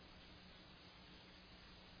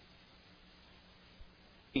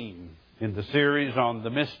In the series on the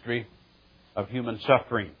mystery of human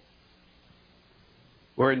suffering.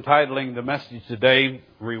 We're entitling the message today,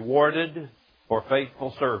 Rewarded for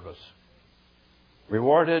Faithful Service.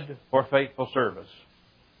 Rewarded for Faithful Service.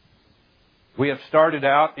 We have started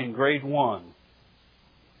out in grade 1,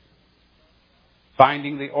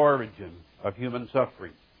 finding the origin of human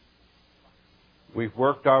suffering. We've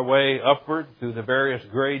worked our way upward through the various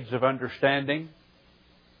grades of understanding,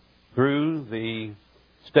 through the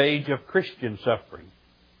stage of Christian suffering.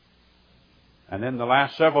 And in the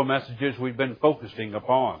last several messages we've been focusing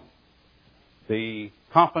upon the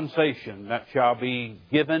compensation that shall be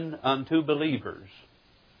given unto believers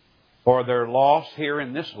for their loss here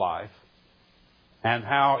in this life and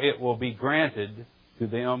how it will be granted to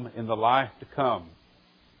them in the life to come.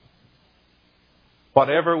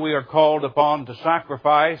 Whatever we are called upon to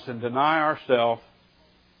sacrifice and deny ourselves,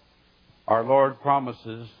 our Lord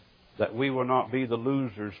promises that we will not be the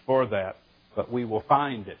losers for that, but we will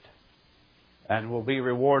find it and will be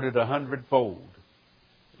rewarded 100-fold,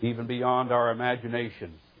 even beyond our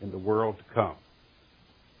imagination in the world to come.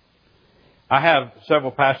 I have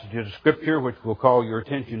several passages of Scripture which we'll call your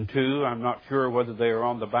attention to. I'm not sure whether they are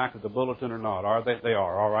on the back of the bulletin or not. Are they? They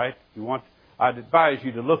are, all right. I'd advise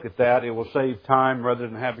you to look at that. It will save time rather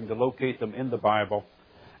than having to locate them in the Bible,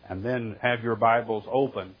 and then have your Bibles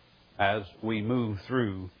open as we move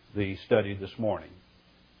through the study this morning.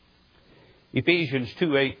 Ephesians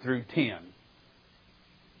 2:8 through 10.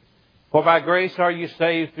 For by grace are you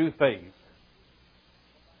saved through faith,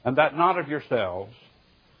 and that not of yourselves,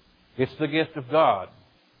 it's the gift of God,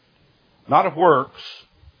 not of works,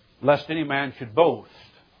 lest any man should boast.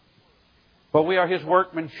 For we are His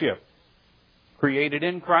workmanship, created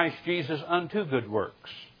in Christ Jesus unto good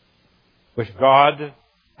works, which God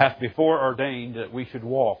hath before ordained that we should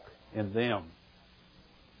walk in them.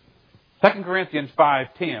 2 Corinthians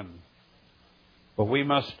 5:10. But we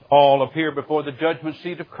must all appear before the judgment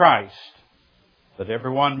seat of Christ, that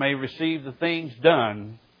everyone may receive the things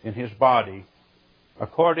done in his body,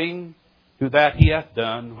 according to that he hath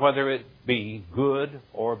done, whether it be good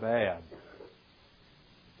or bad.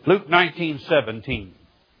 Luke 19:17.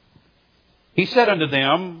 He said unto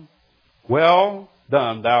them, Well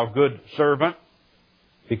done, thou good servant,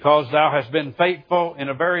 because thou hast been faithful in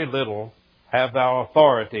a very little, have thou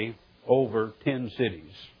authority over 10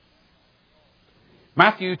 cities.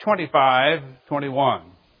 Matthew 25:21.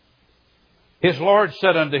 His Lord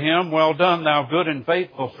said unto him, Well done, thou good and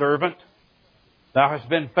faithful servant. Thou hast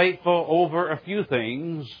been faithful over a few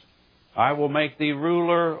things. I will make thee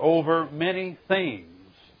ruler over many things.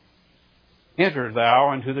 Enter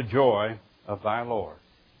thou into the joy of thy Lord.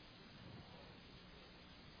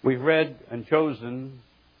 We've read and chosen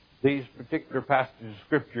these particular passages of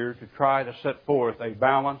Scripture to try to set forth a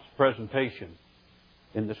balanced presentation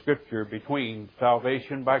in the Scripture between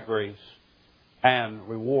salvation by grace and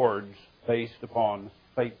rewards based upon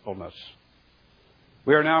faithfulness.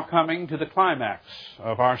 We are now coming to the climax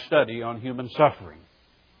of our study on human suffering.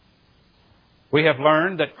 We have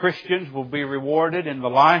learned that Christians will be rewarded in the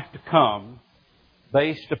life to come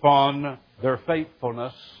based upon their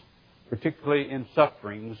faithfulness, particularly in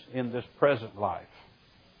sufferings in this present life.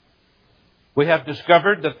 We have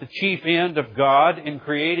discovered that the chief end of God in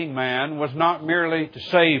creating man was not merely to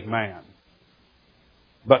save man,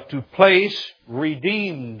 but to place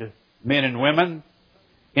redeemed men and women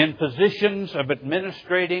in positions of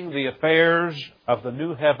administrating the affairs of the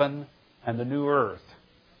new heaven and the new earth.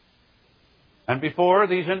 And before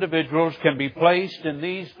these individuals can be placed in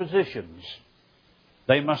these positions,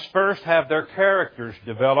 they must first have their characters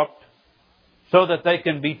developed so that they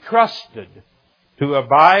can be trusted to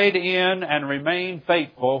abide in and remain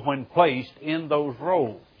faithful when placed in those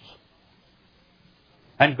roles.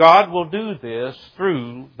 And God will do this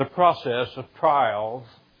through the process of trials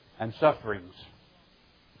and sufferings.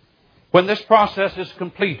 When this process is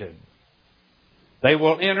completed, they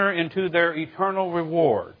will enter into their eternal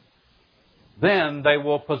reward. Then they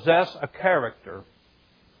will possess a character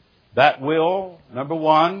that will, number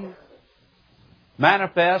one,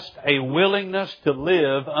 manifest a willingness to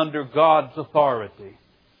live under God's authority.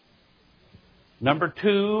 Number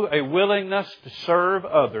two, a willingness to serve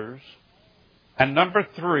others. And number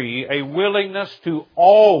three, a willingness to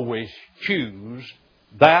always choose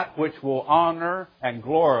that which will honor and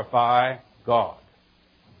glorify God.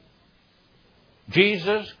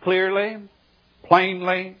 Jesus clearly,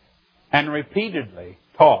 plainly, and repeatedly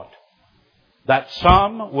taught that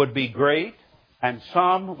some would be great and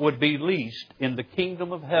some would be least in the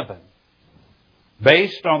kingdom of heaven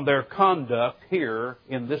based on their conduct here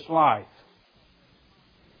in this life.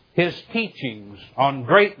 His teachings on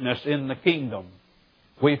greatness in the kingdom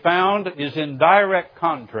we found is in direct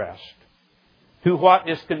contrast to what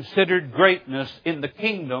is considered greatness in the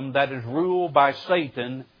kingdom that is ruled by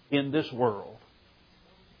Satan in this world.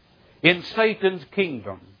 In Satan's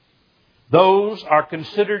kingdom, those are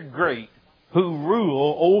considered great who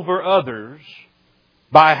rule over others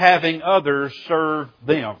by having others serve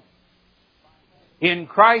them. In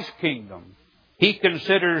Christ's kingdom, He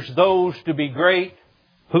considers those to be great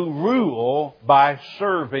who rule by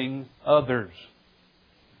serving others.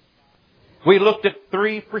 We looked at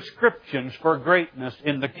 3 prescriptions for greatness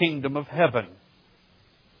in the kingdom of heaven.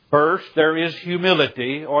 First, there is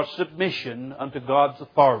humility or submission unto God's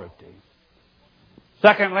authority.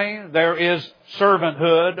 Secondly, there is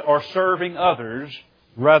servanthood or serving others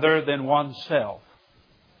rather than oneself.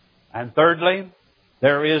 And thirdly,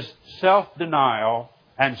 there is self-denial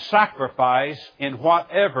and sacrifice in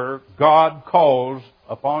whatever God calls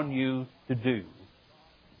upon you to do.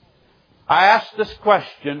 I ask this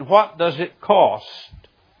question, what does it cost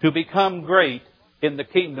to become great in the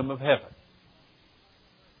kingdom of heaven?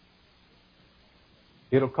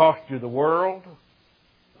 It'll cost you the world,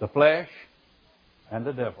 the flesh, and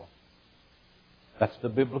the devil. That's the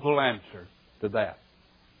biblical answer to that.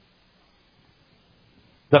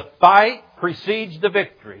 The fight precedes the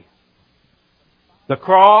victory. The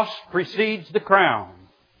cross precedes the crown.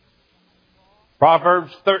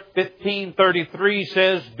 Proverbs 15:33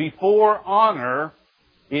 says, before honor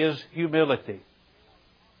is humility.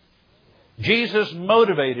 Jesus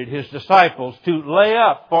motivated His disciples to lay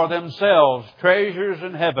up for themselves treasures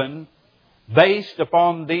in heaven based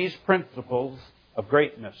upon these principles of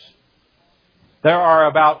greatness. There are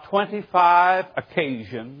about 25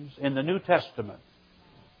 occasions in the New Testament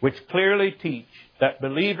which clearly teach that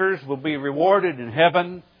believers will be rewarded in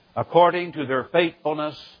heaven according to their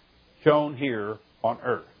faithfulness shown here on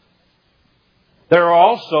earth. There are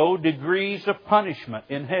also degrees of punishment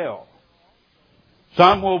in hell.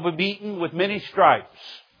 Some will be beaten with many stripes,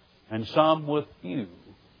 and some with few,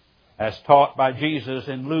 as taught by Jesus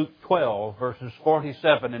in Luke 12, verses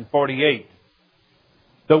 47 and 48.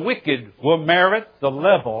 The wicked will merit the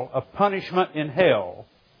level of punishment in hell,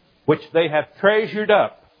 which they have treasured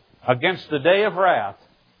up against the day of wrath,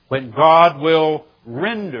 when God will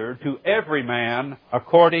render to every man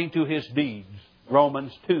according to his deeds.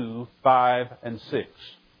 Romans 2, 5, and 6.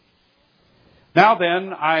 Now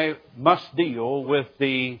then, I must deal with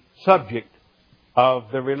the subject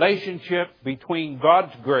of the relationship between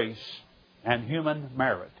God's grace and human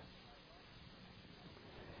merit.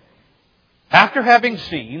 After having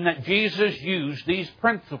seen that Jesus used these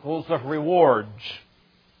principles of rewards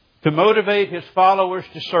to motivate His followers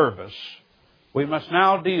to service, we must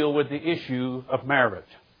now deal with the issue of merit.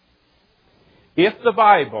 If the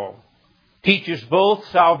Bible teaches both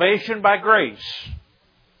salvation by grace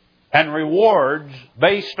and rewards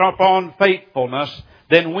based upon faithfulness,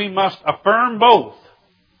 then we must affirm both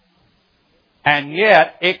and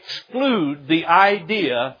yet exclude the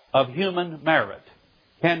idea of human merit.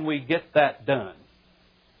 Can we get that done?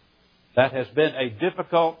 That has been a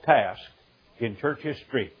difficult task in church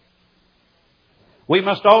history. We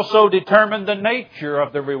must also determine the nature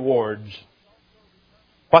of the rewards,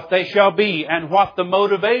 what they shall be, and what the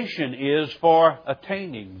motivation is for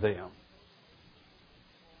attaining them.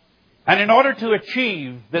 And in order to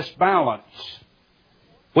achieve this balance,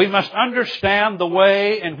 we must understand the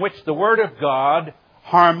way in which the Word of God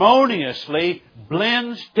harmoniously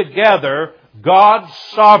blends together God's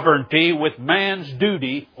sovereignty with man's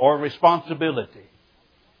duty or responsibility.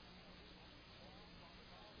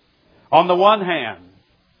 On the one hand,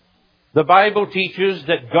 the Bible teaches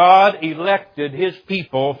that God elected His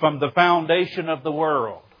people from the foundation of the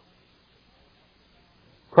world.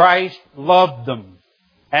 Christ loved them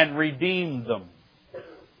and redeemed them,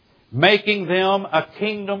 making them a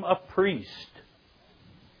kingdom of priests.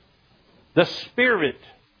 The Spirit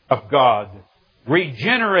of God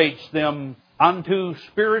regenerates them unto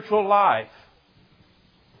spiritual life,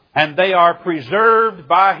 and they are preserved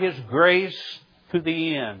by His grace to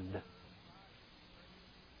the end.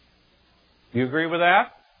 Do you agree with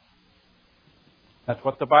that? That's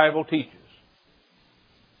what the Bible teaches.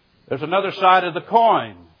 There's another side of the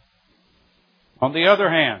coin. On the other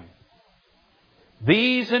hand,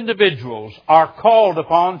 these individuals are called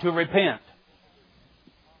upon to repent.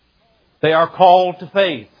 They are called to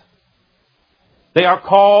faith. They are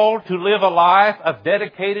called to live a life of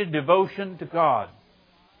dedicated devotion to God.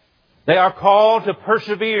 They are called to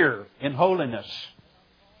persevere in holiness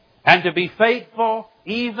and to be faithful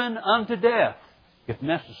even unto death, if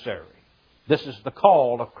necessary. This is the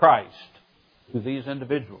call of Christ to these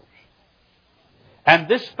individuals. And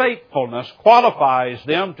this faithfulness qualifies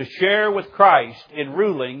them to share with Christ in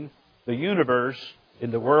ruling the universe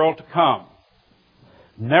in the world to come.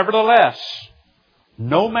 Nevertheless,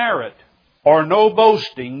 no merit or no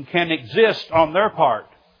boasting can exist on their part,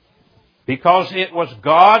 because it was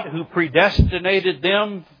God who predestinated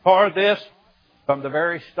them for this from the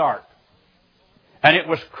very start. And it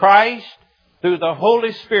was Christ, through the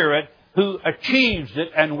Holy Spirit, who achieves it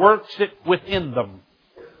and works it within them.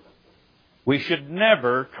 We should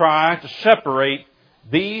never try to separate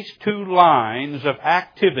these two lines of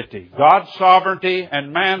activity, God's sovereignty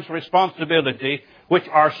and man's responsibility, which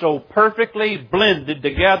are so perfectly blended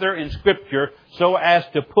together in Scripture so as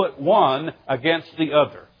to put one against the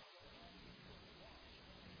other.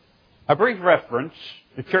 A brief reference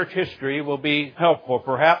to church history will be helpful,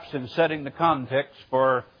 perhaps, in setting the context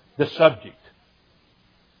for this subject.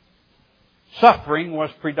 Suffering was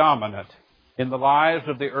predominant in the lives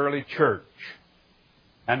of the early church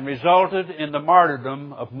and resulted in the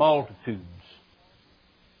martyrdom of multitudes.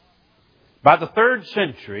 By the 3rd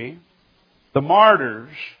century, the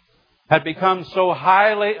martyrs had become so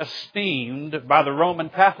highly esteemed by the Roman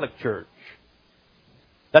Catholic Church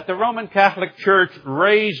that the Roman Catholic Church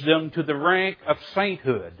raised them to the rank of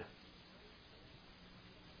sainthood.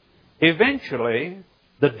 Eventually,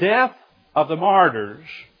 the death of the martyrs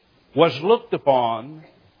was looked upon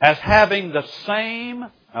as having the same,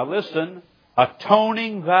 now listen,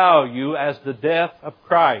 atoning value as the death of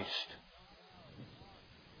Christ.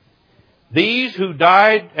 These who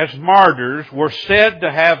died as martyrs were said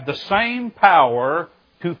to have the same power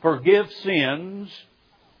to forgive sins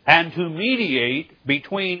and to mediate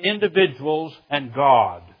between individuals and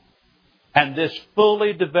God. And this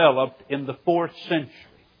fully developed in the 4th century.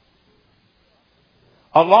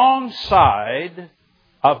 Alongside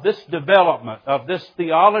of this development, of this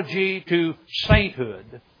theology to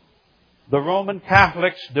sainthood, the Roman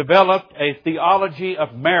Catholics developed a theology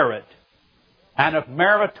of merit and of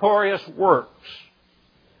meritorious works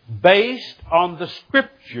based on the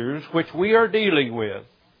Scriptures which we are dealing with,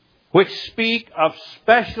 which speak of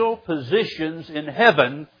special positions in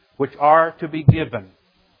heaven which are to be given.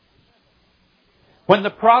 When the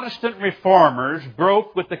Protestant Reformers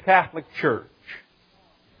broke with the Catholic Church,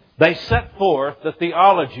 they set forth the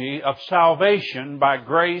theology of salvation by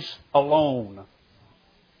grace alone.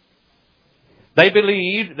 They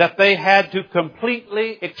believed that they had to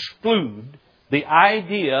completely exclude the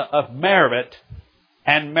idea of merit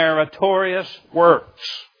and meritorious works.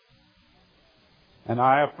 And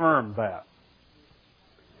I affirm that.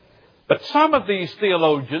 But some of these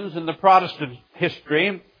theologians in the Protestant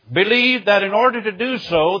history believed that in order to do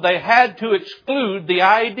so, they had to exclude the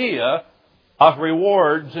idea of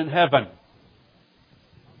rewards in heaven.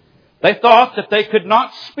 They thought that they could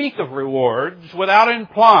not speak of rewards without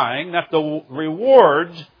implying that the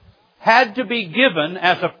rewards had to be given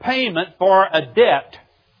as a payment for a debt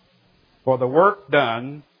for the work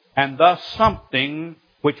done, and thus something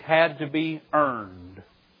which had to be earned.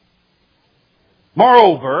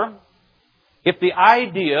 Moreover, if the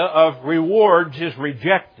idea of rewards is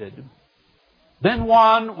rejected, then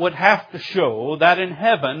one would have to show that in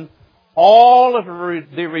heaven all of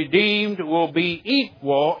the redeemed will be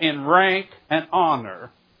equal in rank and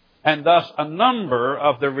honor. And thus a number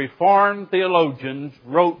of the Reformed theologians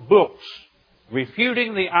wrote books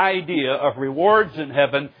refuting the idea of rewards in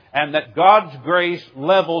heaven and that God's grace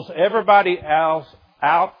levels everybody else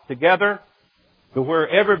out together to where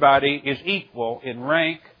everybody is equal in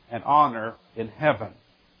rank and honor in heaven.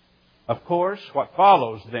 Of course, what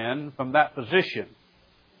follows then from that position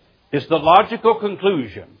is the logical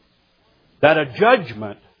conclusion that a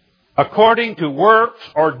judgment according to works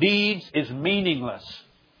or deeds is meaningless.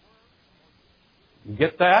 You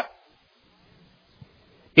get that?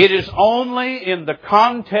 It is only in the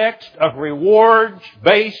context of rewards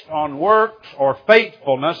based on works or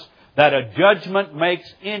faithfulness that a judgment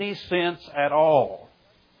makes any sense at all.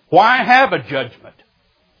 Why have a judgment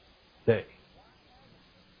day?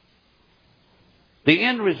 The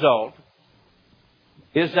end result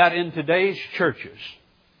is that in today's churches,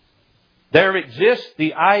 there exists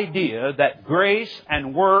the idea that grace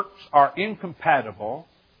and works are incompatible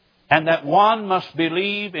and that one must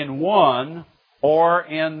believe in one or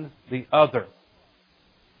in the other.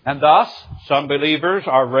 And thus, some believers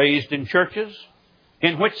are raised in churches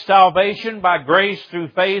in which salvation by grace through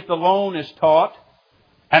faith alone is taught,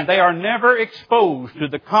 and they are never exposed to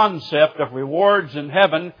the concept of rewards in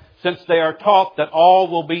heaven, since they are taught that all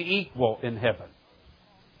will be equal in heaven.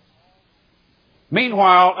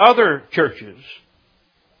 Meanwhile, other churches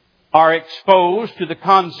are exposed to the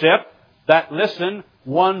concept that, listen,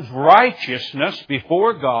 one's righteousness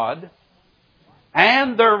before God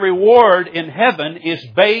and their reward in heaven is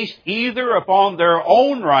based either upon their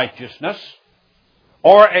own righteousness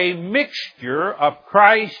or a mixture of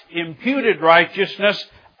Christ's imputed righteousness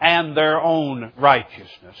and their own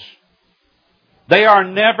righteousness. They are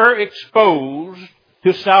never exposed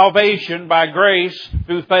to salvation by grace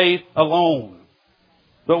through faith alone.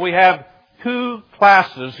 So we have two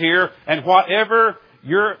classes here, and whatever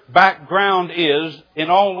your background is, in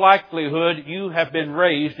all likelihood, you have been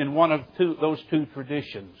raised in one of those two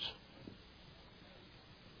traditions.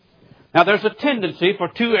 Now, there's a tendency for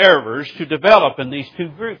two errors to develop in these two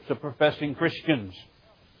groups of professing Christians.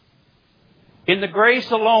 In the grace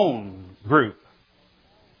alone group,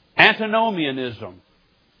 antinomianism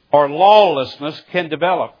or lawlessness can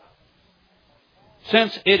develop,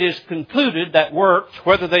 since it is concluded that works,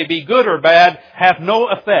 whether they be good or bad, have no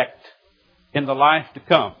effect in the life to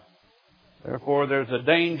come. Therefore, there's a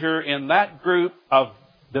danger in that group of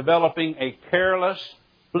developing a careless,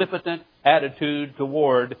 flippant attitude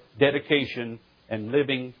toward dedication and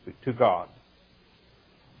living to God.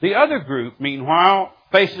 The other group, meanwhile,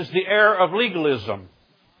 faces the error of legalism,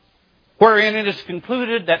 wherein it is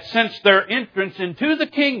concluded that since their entrance into the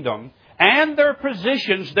kingdom and their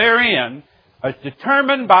positions therein are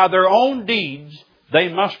determined by their own deeds, they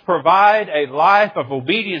must provide a life of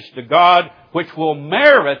obedience to God which will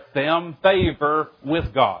merit them favor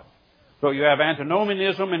with God. So you have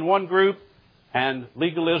antinomianism in one group and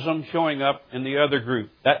legalism showing up in the other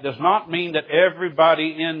group. That does not mean that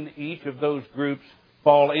everybody in each of those groups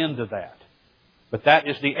fall into that. But that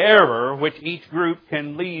is the error which each group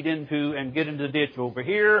can lead into and get into the ditch over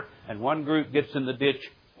here, and one group gets in the ditch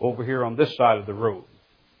over here on this side of the road.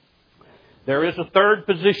 There is a third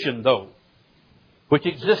position, though, which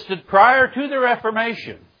existed prior to the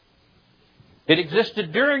Reformation. It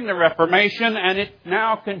existed during the Reformation, and it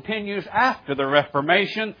now continues after the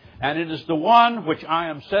Reformation, and it is the one which I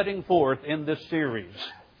am setting forth in this series.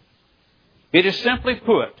 It is simply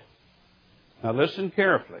put, now listen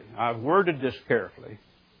carefully, I've worded this carefully,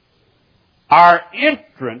 our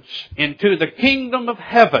entrance into the kingdom of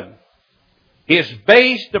heaven is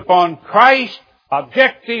based upon Christ's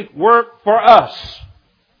objective work for us,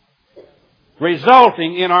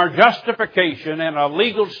 resulting in our justification and a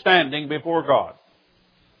legal standing before God,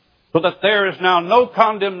 so that there is now no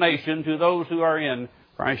condemnation to those who are in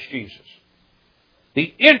Christ Jesus.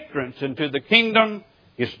 The entrance into the kingdom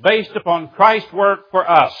is based upon Christ's work for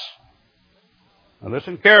us. Now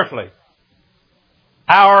listen carefully.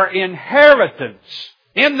 Our inheritance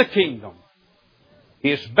in the kingdom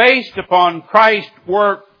is based upon Christ's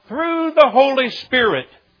work through the Holy Spirit,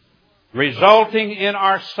 resulting in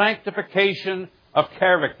our sanctification of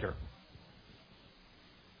character.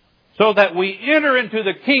 So that we enter into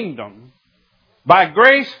the kingdom by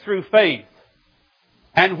grace through faith.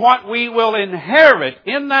 And what we will inherit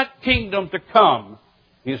in that kingdom to come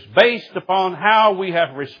is based upon how we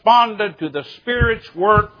have responded to the Spirit's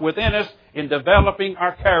work within us in developing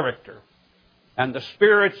our character. And the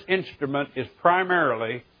Spirit's instrument is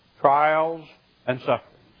primarily trials and sufferings.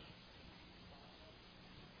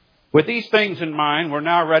 With these things in mind, we're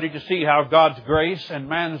now ready to see how God's grace and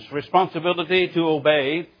man's responsibility to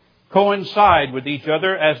obey coincide with each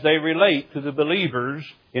other as they relate to the believer's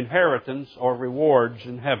inheritance or rewards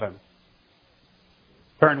in heaven.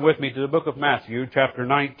 Turn with me to the book of Matthew, chapter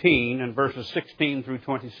 19, and verses 16 through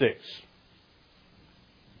 26.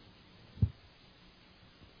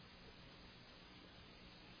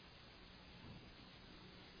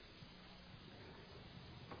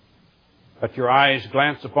 Let your eyes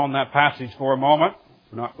glance upon that passage for a moment.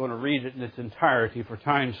 We're not going to read it in its entirety for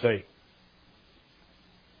time's sake.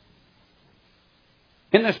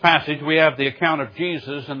 In this passage, we have the account of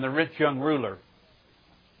Jesus and the rich young ruler.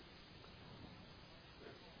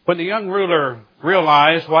 When the young ruler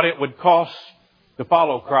realized what it would cost to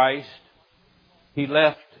follow Christ, he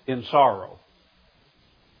left in sorrow.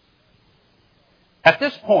 At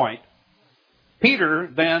this point, Peter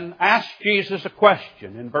then asked Jesus a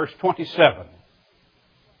question in verse 27.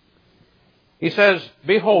 He says,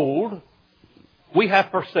 "Behold, we have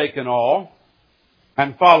forsaken all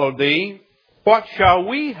and followed thee. What shall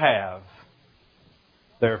we have,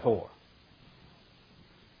 therefore?"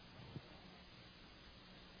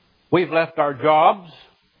 We've left our jobs.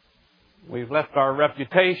 We've left our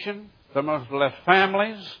reputation. Some of us have left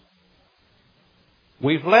families.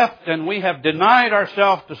 We've left and we have denied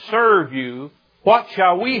ourselves to serve you. What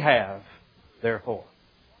shall we have, therefore?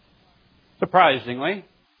 Surprisingly,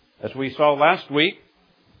 as we saw last week,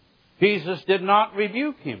 Jesus did not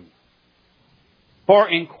rebuke him for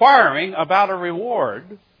inquiring about a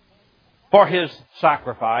reward for his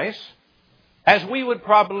sacrifice, as we would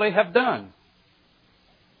probably have done.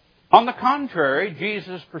 On the contrary,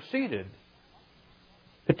 Jesus proceeded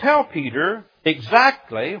to tell Peter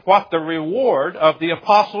exactly what the reward of the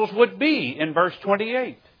apostles would be in verse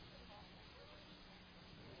 28.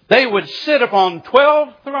 They would sit upon 12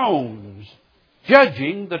 thrones,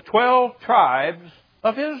 judging the 12 tribes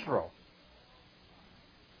of Israel.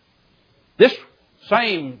 This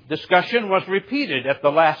same discussion was repeated at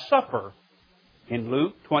the Last Supper in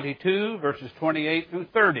Luke 22, verses 28 through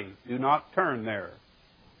 30. Do not turn there.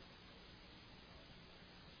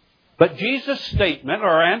 But Jesus' statement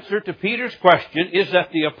or answer to Peter's question is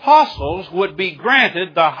that the apostles would be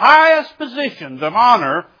granted the highest positions of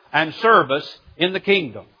honor and service in the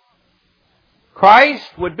kingdom.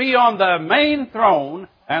 Christ would be on the main throne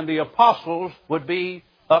and the apostles would be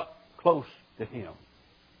up close to Him.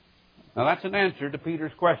 Now that's an answer to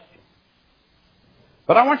Peter's question.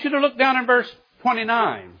 But I want you to look down in verse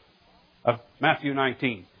 29 of Matthew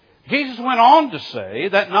 19. Jesus went on to say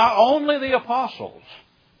that not only the apostles,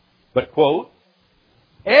 but, quote,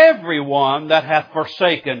 everyone that hath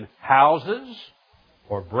forsaken houses,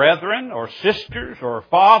 or brethren, or sisters, or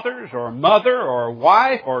fathers, or mother, or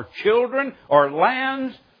wife, or children, or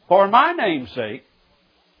lands, for my name's sake,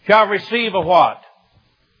 shall receive a what?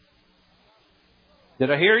 Did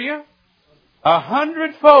I hear you?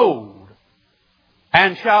 100-fold,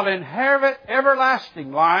 and shall inherit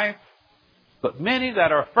everlasting life. But many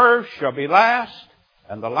that are first shall be last,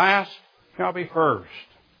 and the last shall be first.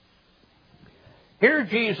 Here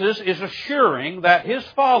Jesus is assuring that His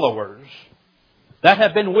followers that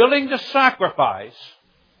have been willing to sacrifice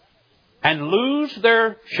and lose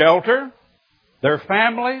their shelter, their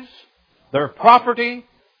families, their property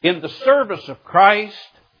in the service of Christ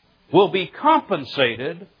will be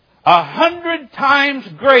compensated 100 times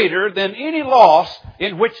greater than any loss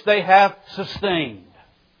in which they have sustained.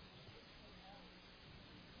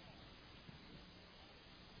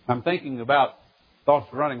 I'm thinking about thoughts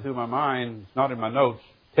running through my mind, not in my notes,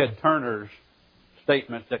 Ted Turner's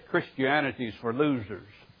statement that Christianity is for losers.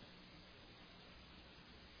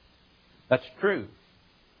 That's true.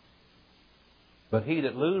 But he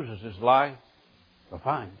that loses his life will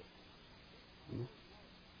find it.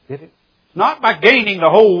 Get it? It's not by gaining the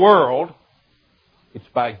whole world. It's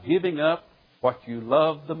by giving up what you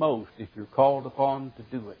love the most if you're called upon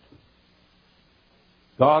to do it.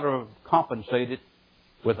 God will compensate it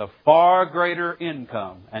with a far greater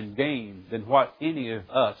income and gain than what any of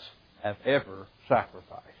us have ever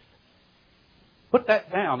sacrificed. Put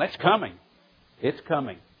that down. That's coming. It's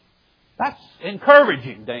coming. That's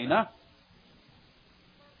encouraging, Dana.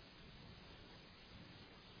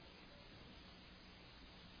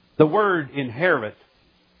 The word inherit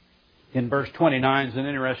in verse 29 is an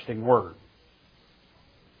interesting word,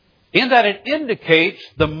 in that it indicates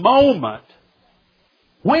the moment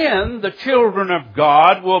when the children of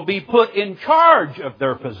God will be put in charge of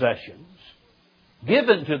their possessions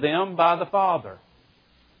given to them by the Father.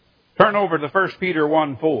 Turn over to 1 Peter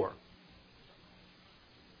 1:4.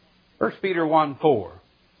 1 Peter 1:4.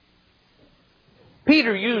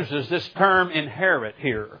 Peter uses this term inherit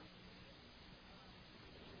here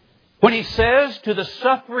when he says to the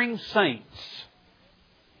suffering saints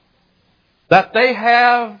that they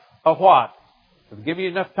have a what? Will I give you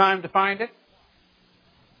enough time to find it?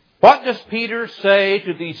 What does Peter say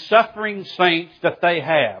to these suffering saints that they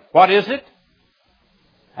have? What is it?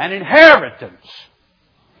 An inheritance,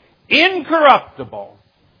 incorruptible,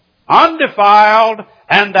 undefiled,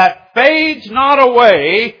 and that fades not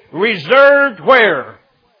away, reserved where?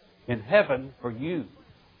 In heaven for you.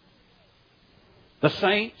 The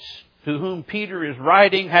saints to whom Peter is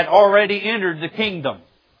writing had already entered the kingdom,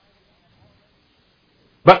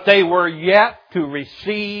 but they were yet to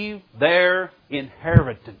receive their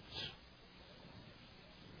inheritance.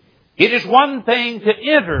 It is one thing to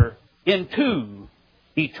enter into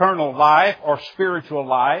eternal life or spiritual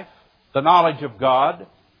life, the knowledge of God,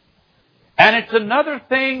 and it's another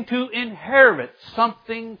thing to inherit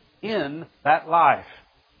something in that life.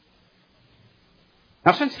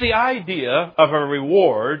 Now, since the idea of a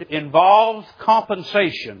reward involves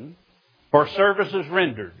compensation for services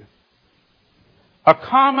rendered, a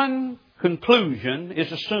common conclusion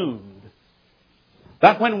is assumed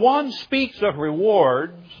that when one speaks of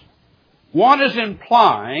rewards, one is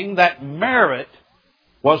implying that merit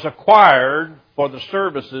was acquired for the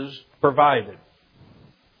services provided.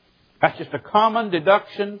 That's just a common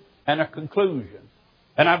deduction and a conclusion.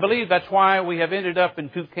 And I believe that's why we have ended up in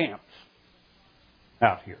two camps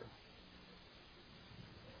out here.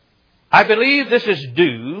 I believe this is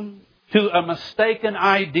due to a mistaken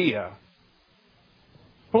idea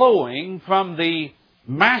flowing from the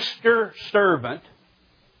master servant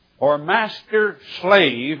or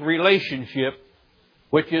master-slave relationship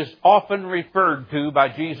which is often referred to by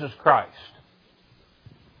Jesus Christ.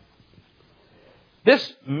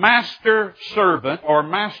 This master-servant or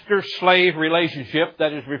master-slave relationship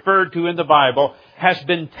that is referred to in the Bible has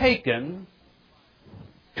been taken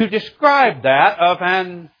to describe that of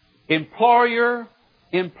an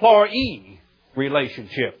employer-employee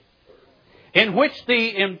relationship, in which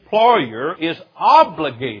the employer is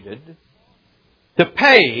obligated to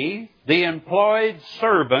pay the employed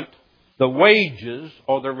servant the wages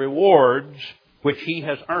or the rewards which he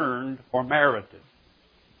has earned or merited.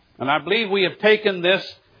 And I believe we have taken this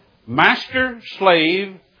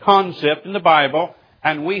master-slave concept in the Bible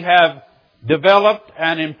and we have developed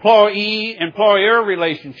an employee-employer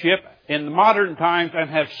relationship in the modern times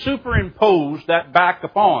and have superimposed that back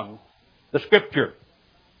upon the Scripture.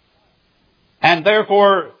 And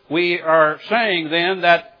therefore, we are saying then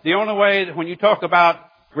that the only way that when you talk about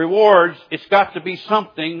rewards, it's got to be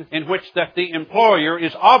something in which that the employer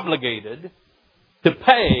is obligated to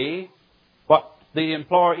pay what the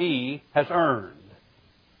employee has earned.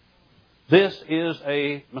 This is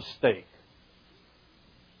a mistake.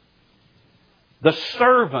 The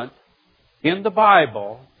servant in the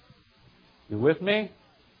Bible, you with me,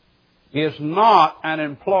 is not an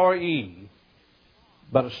employee,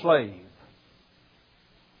 but a slave.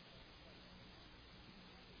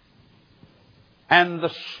 And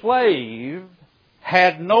the slave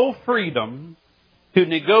had no freedom to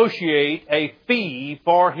negotiate a fee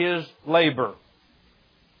for his labor.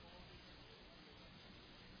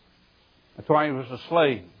 That's why he was a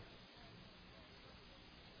slave.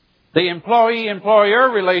 The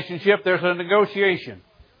employee-employer relationship, there's a negotiation.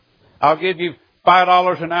 I'll give you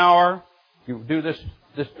 $5 an hour. You do this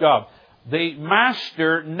job. The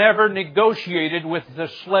master never negotiated with the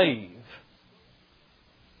slave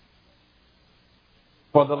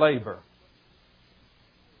for the labor.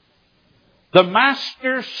 The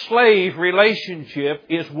master-slave relationship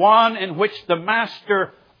is one in which the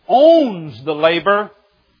master owns the labor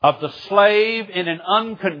of the slave in an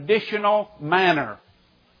unconditional manner.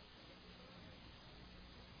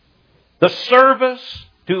 The service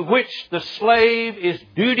to which the slave is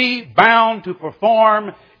duty-bound to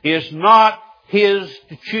perform is not his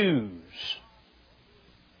to choose.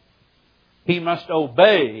 He must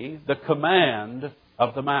obey the command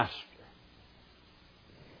of the master.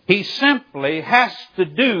 He simply has to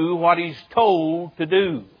do what he's told to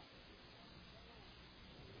do.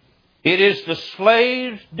 It is the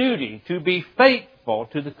slave's duty to be faithful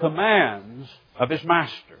to the commands of his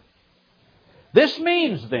master. This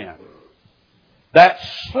means then that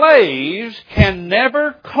slaves can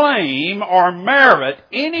never claim or merit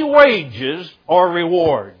any wages or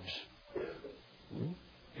rewards.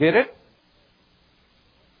 Get it?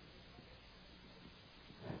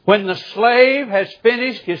 When the slave has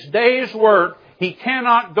finished his day's work, he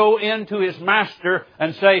cannot go into his master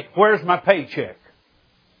and say, "Where's my paycheck?"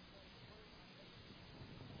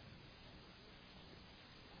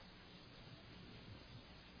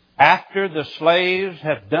 After the slaves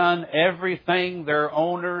have done everything their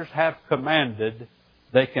owners have commanded,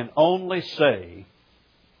 they can only say,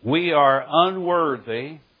 "We are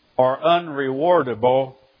unworthy or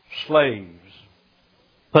unrewardable slaves,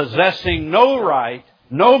 possessing no right,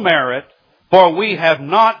 no merit, for we have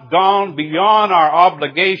not gone beyond our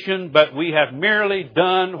obligation, but we have merely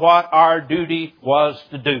done what our duty was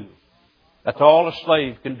to do." That's all a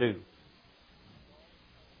slave can do.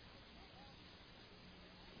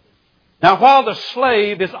 Now, while the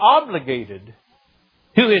slave is obligated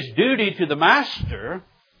to his duty to the master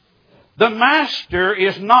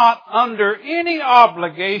is not under any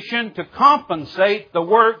obligation to compensate the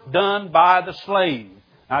work done by the slave.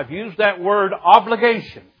 Now, I've used that word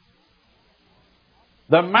obligation.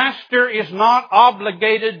 The master is not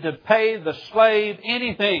obligated to pay the slave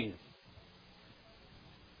anything.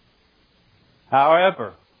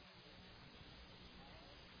 However,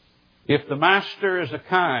 if the master is a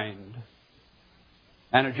kind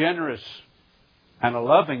and a generous and a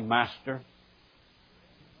loving master,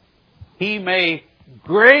 he may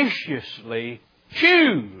graciously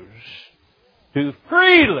choose to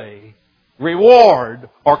freely reward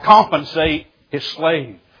or compensate his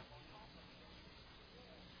slave.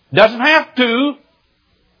 Doesn't have to,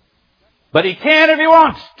 but he can if he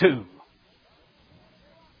wants to.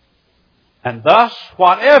 And thus,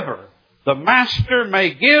 whatever the master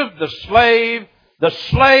may give the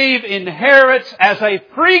slave inherits as a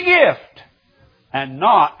free gift and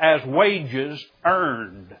not as wages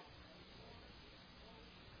earned.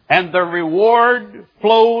 And the reward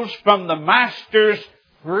flows from the master's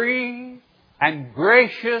free and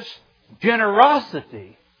gracious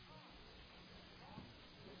generosity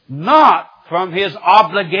not from his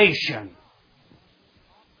obligation.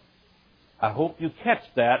 I hope you catch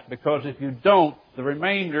that, because if you don't, the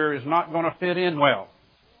remainder is not going to fit in well.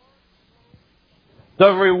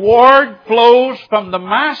 The reward flows from the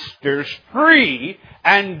Master's free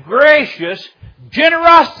and gracious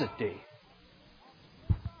generosity,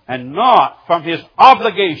 and not from his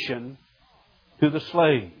obligation to the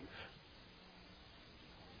slave.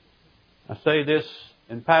 I say this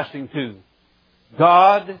in passing too.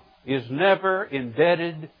 God is never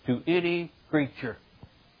indebted to any creature.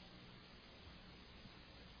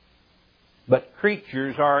 But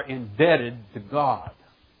creatures are indebted to God.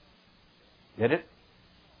 Get it?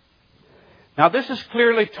 Now this is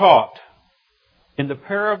clearly taught in the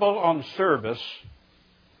parable on service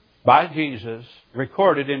by Jesus,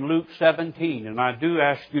 recorded in Luke 17. And I do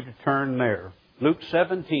ask you to turn there. Luke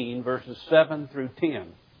 17, verses 7 through 10.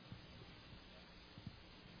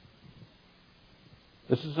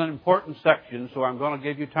 This is an important section, so I'm going to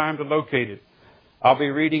give you time to locate it. I'll be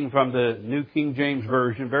reading from the New King James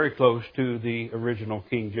Version, very close to the original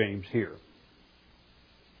King James here.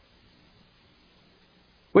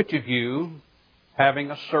 Which of you,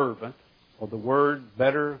 having a servant, or the word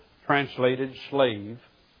better translated slave,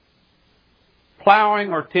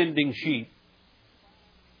 plowing or tending sheep,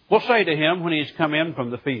 will say to him when he's come in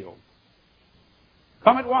from the field,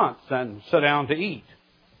 "Come at once and sit down to eat"?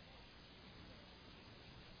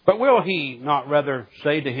 But will he not rather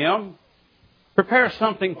say to him, "Prepare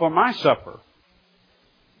something for my supper,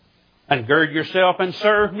 and gird yourself and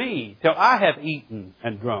serve me till I have eaten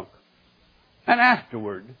and drunk, and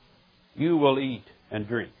afterward you will eat and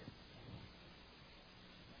drink"?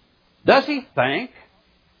 Does he thank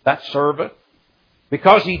that servant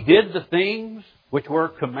because he did the things which were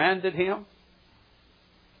commanded him?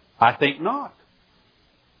 I think not.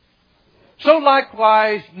 So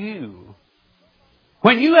likewise you,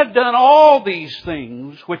 when you have done all these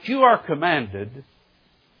things which you are commanded,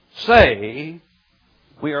 say,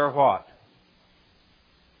 "We are" what?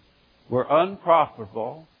 We're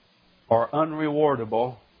unprofitable or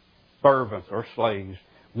unrewardable servants or slaves.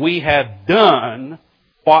 We have done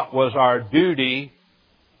what was our duty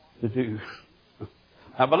to do.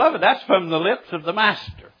 Now, beloved, that's from the lips of the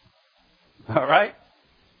Master. All right?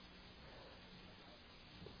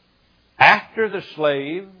 After the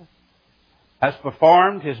slave has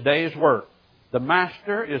performed his day's work, the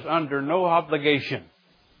Master is under no obligation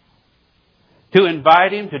to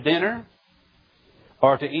invite him to dinner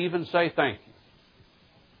or to even say thank you.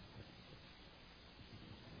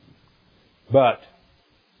 But,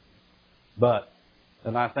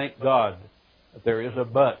 and I thank God that there is a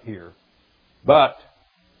but here. But,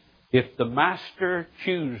 if the Master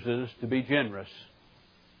chooses to be generous,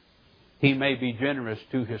 he may be generous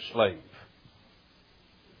to his slave.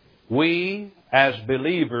 We, as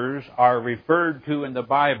believers, are referred to in the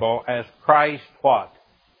Bible as Christ what?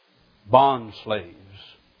 Bond slaves.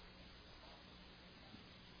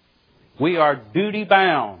 We are duty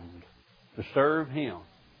bound to serve him.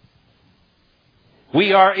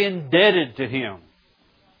 We are indebted to him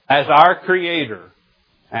as our Creator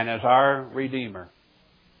and as our Redeemer.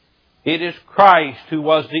 It is Christ who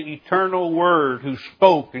was the eternal Word who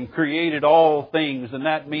spoke and created all things, and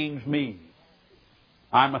that means me.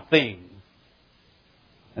 I'm a thing.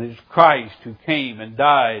 And it is Christ who came and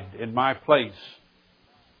died in my place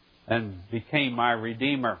and became my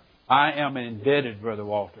Redeemer. I am indebted, Brother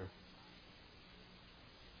Walter,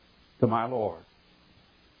 to my Lord.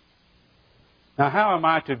 Now, how am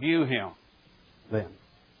I to view him then?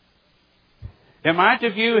 Am I to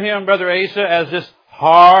view him, Brother Asa, as this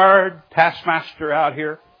hard taskmaster out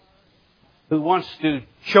here who wants to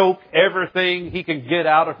choke everything he can get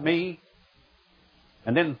out of me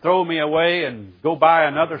and then throw me away and go buy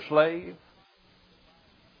another slave?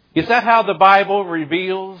 Is that how the Bible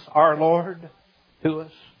reveals our Lord to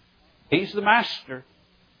us? He's the Master.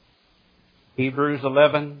 Hebrews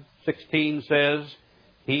 11:16 says,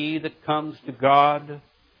 "He that comes to God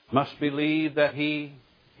must believe that He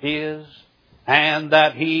is, and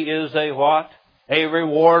that He is a" what? "A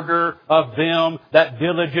rewarder of them that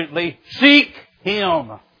diligently seek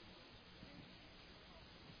Him."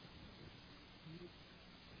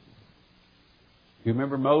 You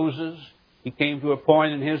remember Moses? He came to a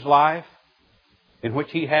point in his life in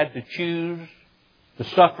which he had to choose to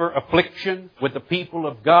suffer affliction with the people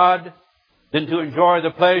of God than to enjoy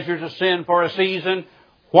the pleasures of sin for a season.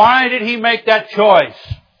 Why did he make that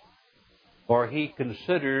choice? For he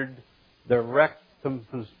considered the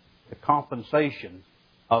compensation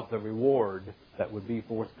of the reward that would be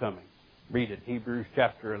forthcoming. Read it, Hebrews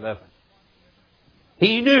chapter 11.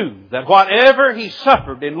 He knew that whatever he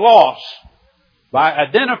suffered in loss by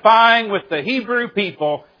identifying with the Hebrew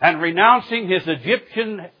people and renouncing his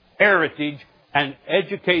Egyptian heritage and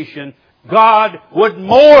education, God would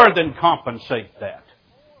more than compensate that.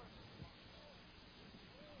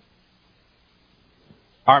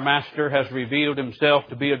 Our Master has revealed Himself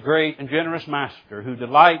to be a great and generous Master who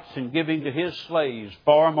delights in giving to His slaves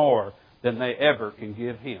far more than they ever can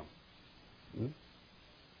give Him.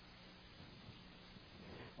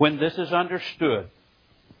 When this is understood,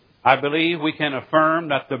 I believe we can affirm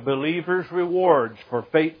that the believer's rewards for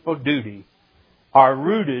faithful duty are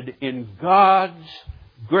rooted in God's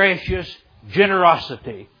gracious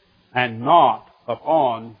generosity and not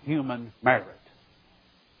upon human merit.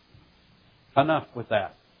 Enough with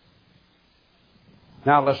that.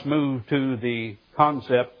 Now let's move to the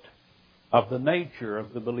concept of the nature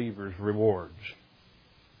of the believer's rewards.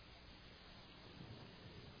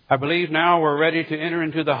 I believe now we're ready to enter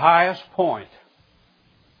into the highest point,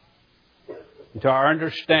 into our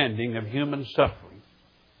understanding of human suffering.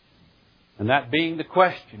 And that being the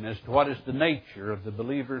question as to what is the nature of the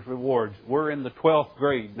believer's rewards. We're in the 12th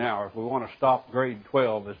grade now, if we want to stop grade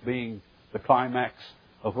 12 as being the climax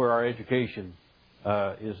of where our education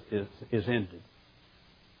is ended.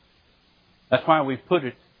 That's why we put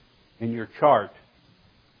it in your chart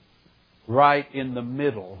right in the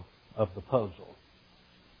middle of the puzzle.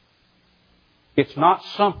 It's not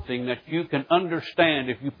something that you can understand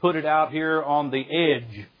if you put it out here on the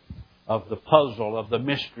edge of the puzzle, of the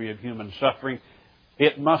mystery of human suffering.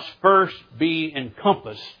 It must first be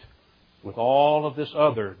encompassed with all of this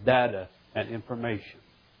other data and information.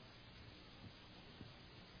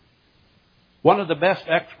 One of the best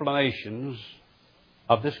explanations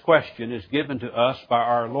of this question is given to us by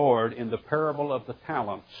our Lord in the parable of the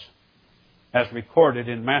talents, as recorded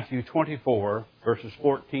in Matthew 24, verses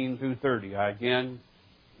 14 through 30. I again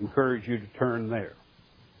encourage you to turn there.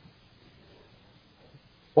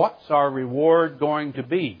 What's our reward going to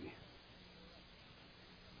be?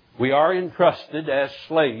 We are entrusted as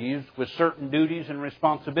slaves with certain duties and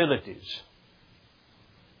responsibilities.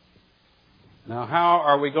 Now, how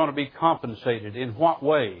are we going to be compensated? In what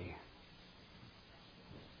way?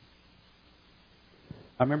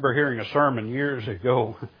 I remember hearing a sermon years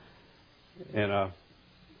ago in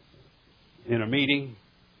a meeting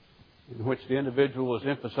in which the individual was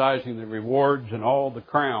emphasizing the rewards and all the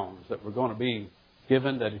crowns that were going to be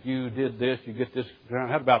given, that if you did this, you get this crown.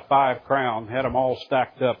 I had about 5 crowns, had them all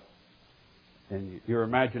stacked up in your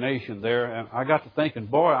imagination there. And I got to thinking,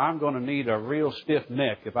 boy, I'm going to need a real stiff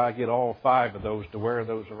neck if I get all 5 of those to wear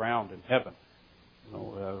those around in heaven,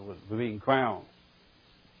 with being crowned.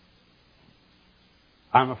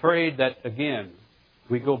 I'm afraid that, again,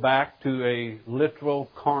 we go back to a literal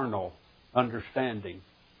carnal understanding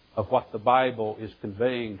of what the Bible is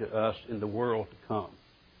conveying to us in the world to come.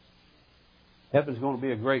 Heaven's going to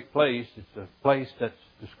be a great place. It's a place that's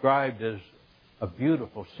described as a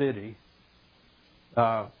beautiful city.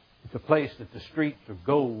 It's a place that the streets are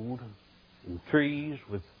gold and trees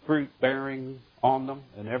with fruit bearing on them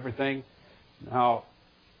and everything. Now,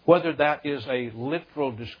 whether that is a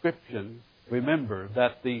literal description, remember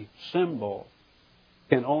that the symbol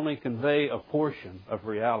can only convey a portion of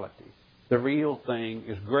reality. The real thing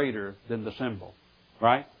is greater than the symbol,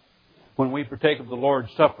 right? When we partake of the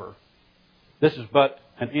Lord's Supper, this is but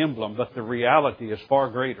an emblem, but the reality is far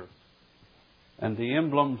greater. And the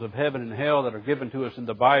emblems of heaven and hell that are given to us in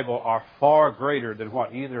the Bible are far greater than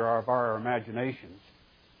what either of our imaginations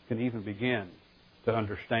can even begin to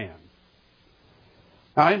understand.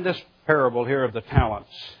 Now, in this parable here of the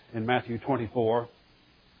talents in Matthew 24,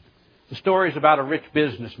 the story is about a rich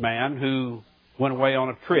businessman who went away on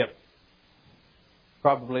a trip,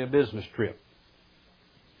 probably a business trip.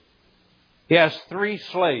 He has 3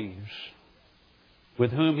 slaves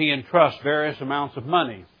with whom he entrusts various amounts of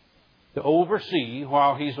money to oversee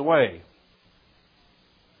while he's away.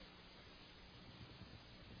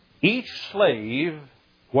 Each slave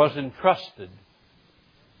was entrusted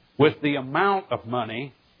with the amount of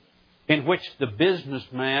money in which the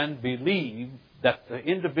businessman believed that the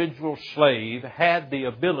individual slave had the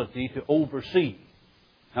ability to oversee.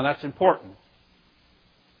 Now that's important.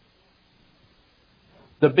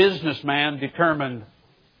 The businessman determined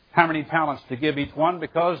how many talents to give each one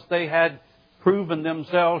because they had proven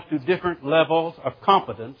themselves to different levels of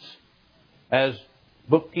competence as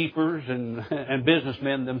bookkeepers and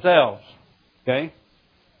businessmen themselves. Okay?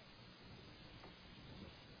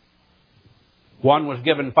 One was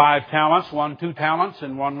given 5 talents, one 2 talents,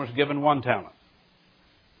 and one was given 1 talent.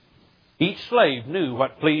 Each slave knew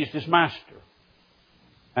what pleased his master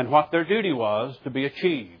and what their duty was to be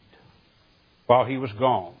achieved while he was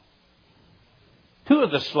gone. 2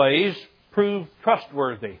 of the slaves proved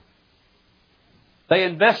trustworthy. They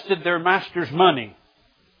invested their master's money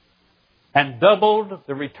and doubled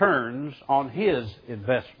the returns on his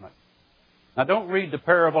investment. Now, don't read the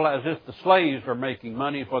parable as if the slaves are making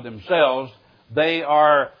money for themselves. They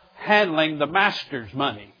are handling the master's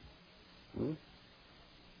money.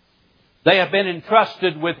 They have been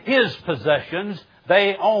entrusted with his possessions.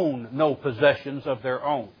 They own no possessions of their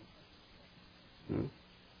own.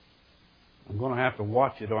 I'm going to have to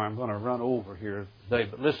watch it or I'm going to run over here today.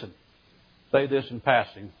 But listen, say this in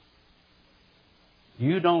passing.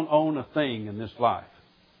 You don't own a thing in this life.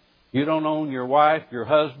 You don't own your wife, your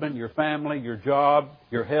husband, your family, your job,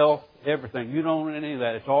 your health, everything. You don't own any of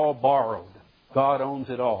that. It's all borrowed. God owns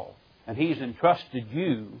it all. And He's entrusted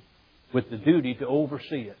you with the duty to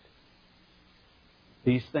oversee it.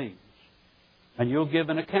 These things. And you'll give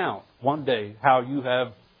an account one day how you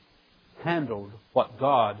have handled what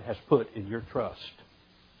God has put in your trust.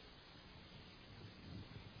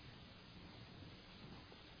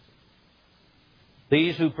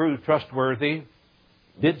 These who proved trustworthy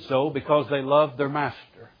did so because they loved their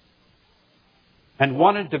master and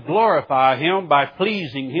wanted to glorify him by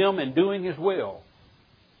pleasing him and doing his will.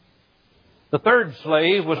 The third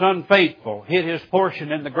slave was unfaithful, hid his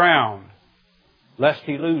portion in the ground, lest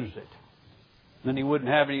he lose it. Then he wouldn't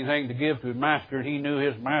have anything to give to his master, and he knew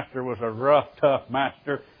his master was a rough, tough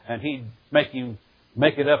master, and he'd make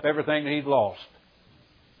it up everything that he'd lost.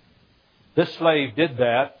 This slave did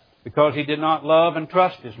that because he did not love and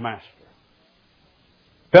trust his master.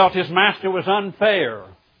 Felt his master was unfair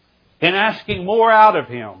in asking more out of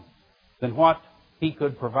him than what he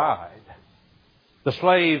could provide. The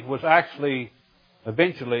slave was actually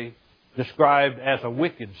eventually described as a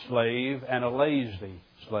wicked slave and a lazy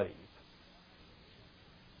slave.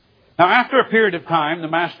 Now, after a period of time, the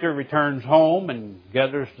master returns home and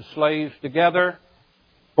gathers the slaves together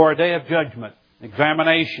for a day of judgment,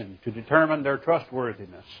 examination, to determine their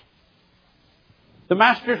trustworthiness. The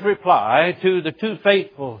master's reply to the two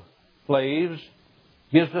faithful slaves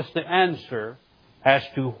gives us the answer as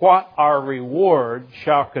to what our reward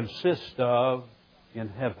shall consist of in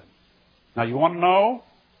heaven. Now, you want to know?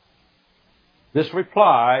 This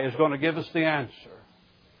reply is going to give us the answer.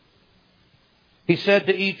 He said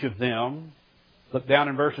to each of them, look down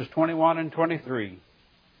in verses 21 and 23,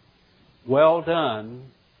 "Well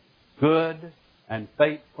done, good and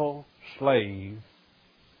faithful slave.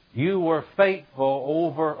 You were faithful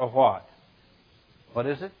over a what? What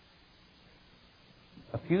is it?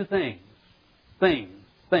 A few things.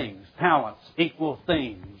 Things. Talents equal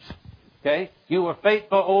things. Okay? You were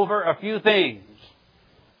faithful over a few things.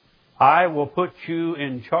 I will put you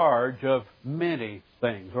in charge of many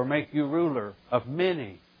things, or make you ruler of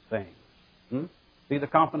many things." See the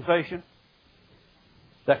compensation?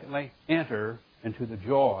 Secondly, enter into the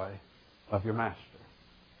joy of your master.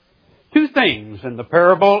 Two things in the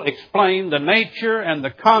parable explain the nature and the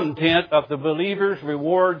content of the believer's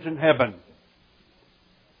rewards in heaven.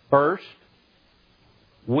 First,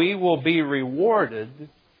 we will be rewarded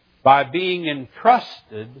by being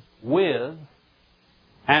entrusted with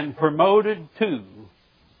and promoted to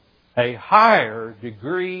a higher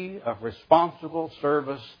degree of responsible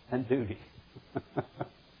service and duty.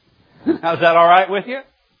 Now, is that all right with you?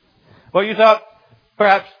 Well, you thought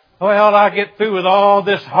perhaps, well, I'll get through with all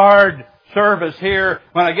this hard service here.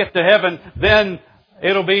 When I get to heaven, then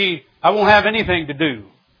I won't have anything to do.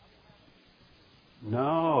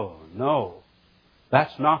 No.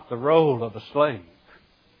 That's not the role of a slave.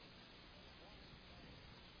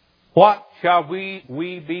 What shall we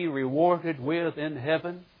be rewarded with in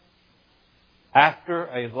heaven? After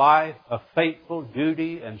a life of faithful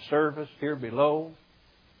duty and service here below,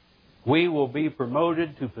 we will be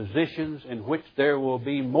promoted to positions in which there will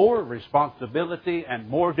be more responsibility and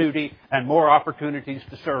more duty and more opportunities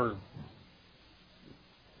to serve.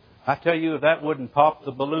 I tell you, that wouldn't pop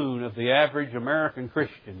the balloon of the average American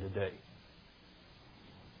Christian today,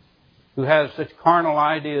 who has such carnal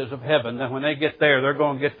ideas of heaven that when they get there, they're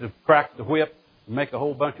going to get to crack the whip and make a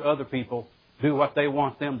whole bunch of other people do what they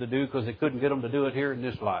want them to do because they couldn't get them to do it here in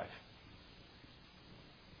this life.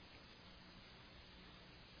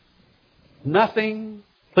 Nothing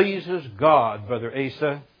pleases God, Brother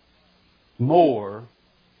Asa, more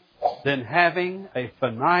than having a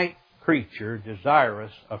finite creature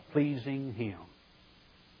desirous of pleasing Him.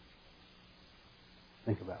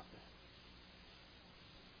 Think about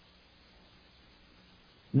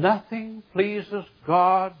that. Nothing pleases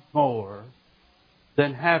God more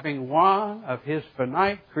than having one of His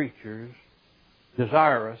finite creatures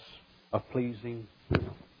desirous of pleasing Him.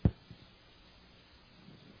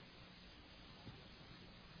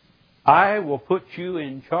 I will put you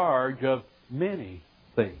in charge of many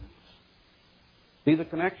things. See the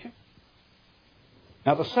connection?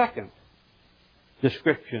 Now the second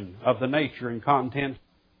description of the nature and content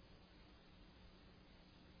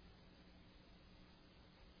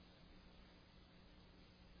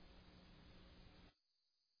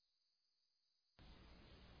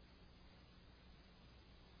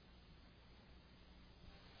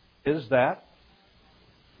is that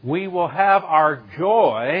we will have our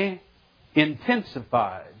joy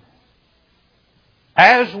intensified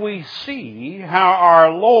as we see how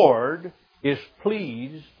our Lord is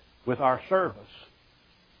pleased with our service.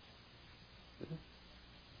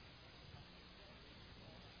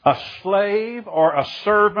 A slave or a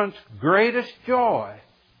servant's greatest joy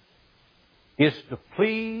is to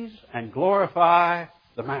please and glorify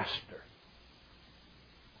the Master.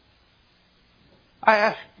 I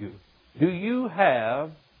ask you, do you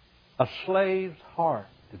have a slave's heart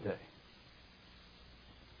today?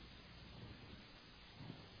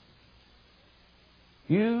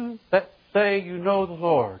 You that say you know the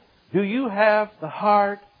Lord, do you have the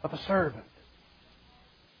heart of a servant?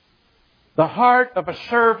 The heart of a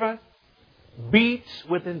servant beats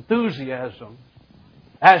with enthusiasm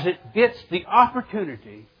as it gets the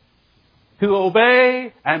opportunity to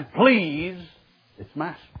obey and please its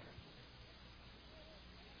master.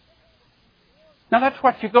 Now that's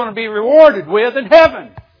what you're going to be rewarded with in heaven.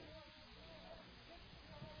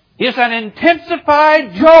 Is an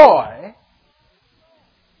intensified joy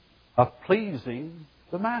of pleasing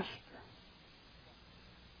the Master.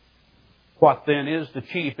 What then is the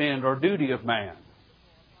chief end or duty of man?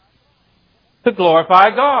 To glorify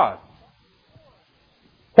God.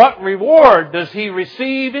 What reward does he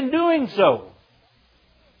receive in doing so?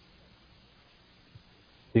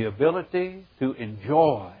 The ability to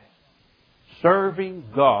enjoy serving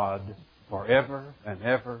God forever and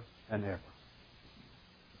ever and ever.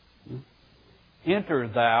 Enter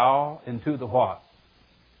thou into the what?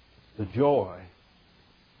 The joy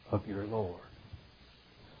of your Lord.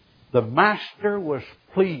 The Master was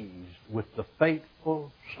pleased with the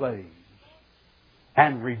faithful slaves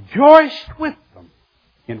and rejoiced with them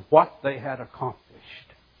in what they had accomplished.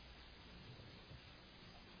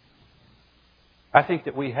 I think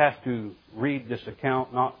that we have to read this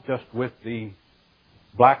account not just with the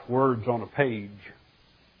black words on a page,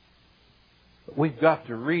 but we've got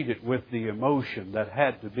to read it with the emotion that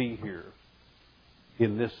had to be here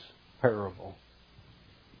in this parable.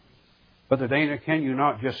 Brother Dana, can you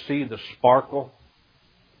not just see the sparkle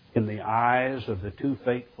in the eyes of the two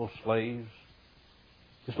faithful slaves?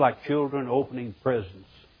 Just like children opening presents,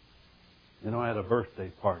 at a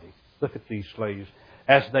birthday party. Look at these slaves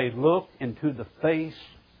as they look into the face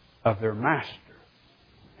of their master.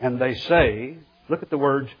 And they say, look at the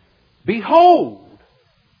words, "Behold!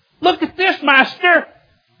 Look at this, Master!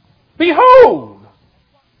 Behold!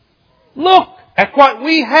 Look at what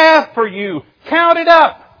we have for you. Count it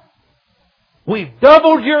up. We've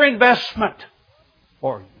doubled your investment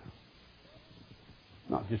for you."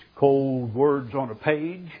 Not just cold words on a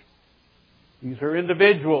page. These are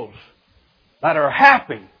individuals that are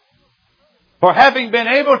happy for having been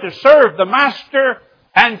able to serve the Master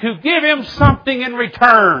and to give Him something in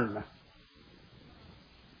return.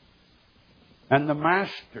 And the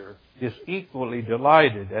Master is equally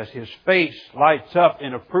delighted as His face lights up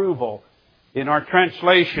in approval. In our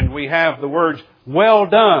translation, we have the words, "Well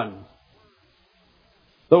done."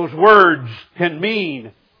 Those words can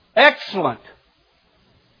mean excellent,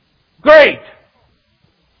 great,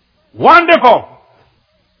 wonderful.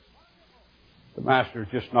 The Master is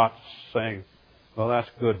just not saying, "Well, that's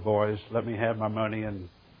good, boys. Let me have my money and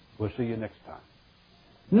we'll see you next time."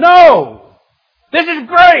 No! This is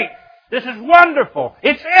great! This is wonderful!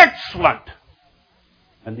 It's excellent!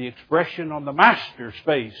 And the expression on the Master's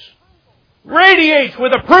face radiates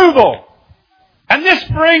with approval. And this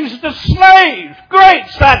brings the slaves great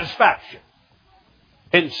satisfaction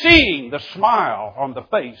in seeing the smile on the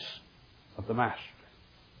face of the Master.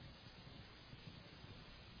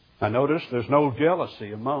 Now notice there's no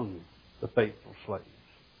jealousy among the faithful slaves.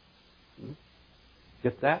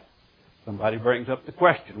 Get that? Somebody brings up the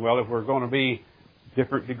question, well, if we're going to be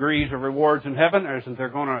different degrees of rewards in heaven, is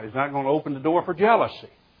not going to open the door for jealousy?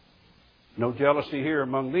 No jealousy here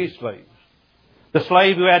among these slaves. The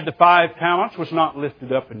slave who had the 5 talents was not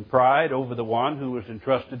lifted up in pride over the one who was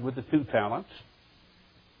entrusted with the 2 talents.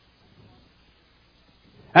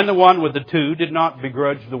 And the one with the 2 did not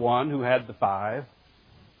begrudge the one who had the 5.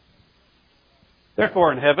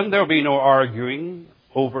 Therefore, in heaven, there will be no arguing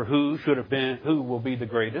over who will be the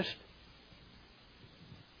greatest.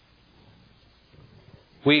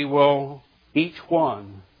 We will each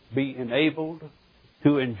one be enabled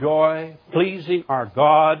to enjoy pleasing our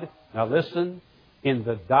God, now listen, in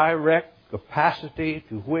the direct capacity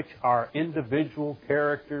to which our individual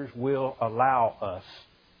characters will allow us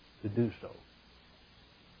to do so.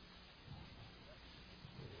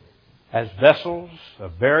 As vessels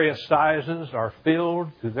of various sizes are filled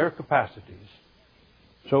to their capacities,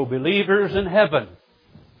 so believers in heaven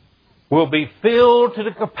will be filled to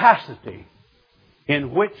the capacity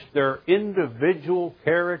in which their individual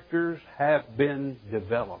characters have been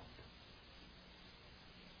developed.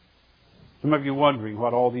 Some of you wondering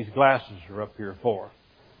what all these glasses are up here for.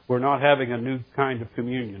 We're not having a new kind of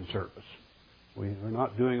communion service. We're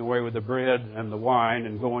not doing away with the bread and the wine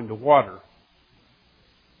and going to water.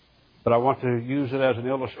 But I want to use it as an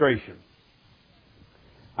illustration.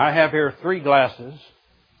 I have here 3 glasses.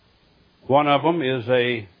 One of them is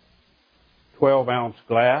a 12-ounce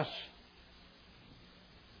glass.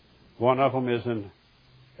 One of them is an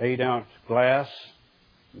 8-ounce glass.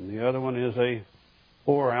 And the other one is a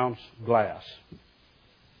 4-ounce glass.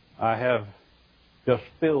 I have just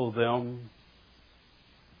filled them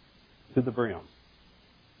to the brim.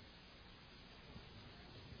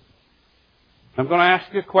 I'm going to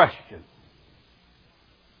ask you a question.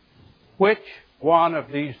 Which one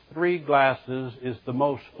of these 3 glasses is the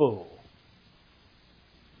most full?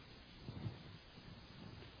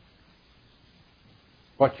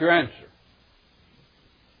 What's your answer?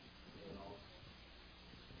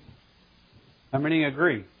 How many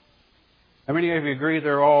agree? How many of you agree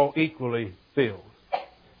they're all equally filled?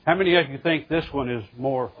 How many of you think this one is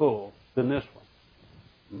more full than this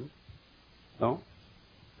one? No?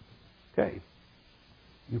 Okay.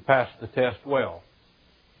 You passed the test well.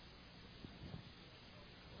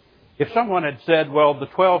 If someone had said, well, the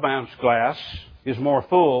 12-ounce glass is more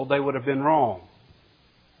full, they would have been wrong.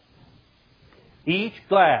 Each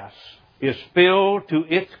glass is filled to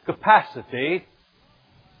its capacity.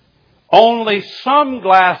 Only some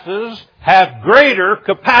glasses have greater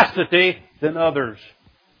capacity than others.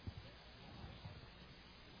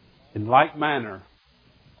 In like manner,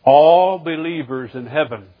 all believers in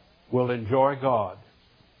heaven will enjoy God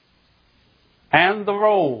and the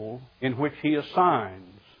role in which He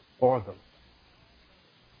assigns for them.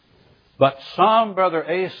 But some, Brother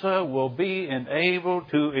Asa, will be enabled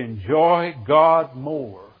to enjoy God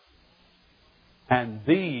more. And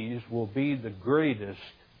these will be the greatest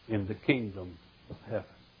in the kingdom of heaven.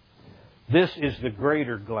 This is the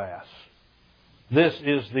greater glass. This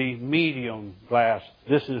is the medium glass.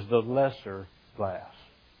 This is the lesser glass.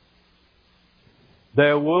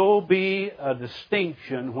 There will be a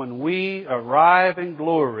distinction when we arrive in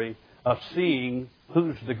glory of seeing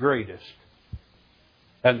who's the greatest.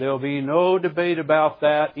 And there'll be no debate about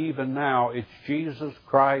that even now. It's Jesus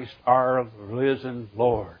Christ, our risen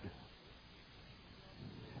Lord.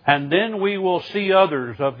 And then we will see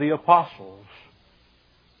others of the apostles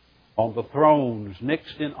on the thrones,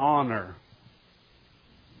 next in honor,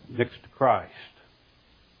 next to Christ.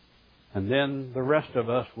 And then the rest of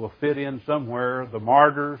us will fit in somewhere. The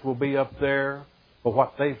martyrs will be up there for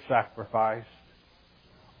what they've sacrificed.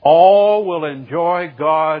 All will enjoy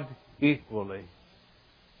God equally,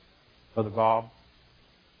 Brother Bob.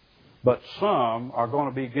 But some are going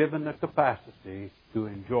to be given the capacity to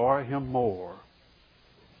enjoy Him more.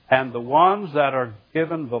 And the ones that are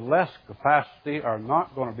given the less capacity are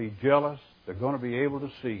not going to be jealous. They're going to be able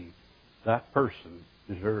to see that person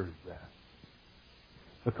deserves that.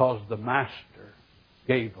 Because the Master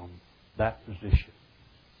gave them that position.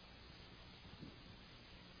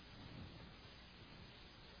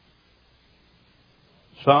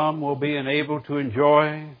 Some will be enabled to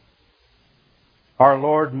enjoy our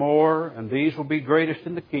Lord more, and these will be greatest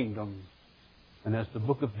in the kingdom. And as the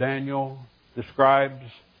book of Daniel describes,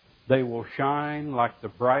 they will shine like the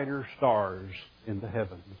brighter stars in the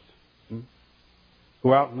heavens.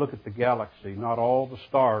 Go out and look at the galaxy. Not all the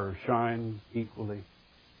stars shine equally,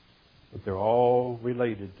 but they're all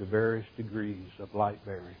related to various degrees of light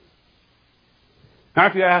bearing. Now,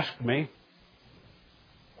 if you ask me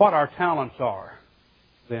what our talents are,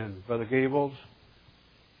 then, Brother Gables,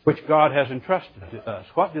 which God has entrusted to us,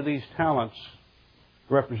 what do these talents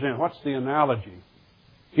represent? What's the analogy?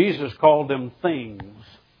 Jesus called them things.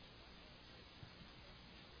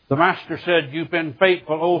 The Master said, you've been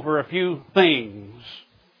faithful over a few things.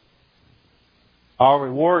 I'll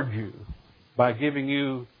reward you by giving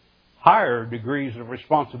you higher degrees of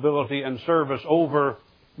responsibility and service over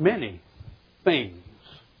many things.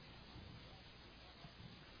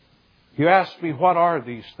 If you ask me what are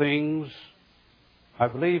these things, I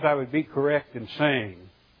believe I would be correct in saying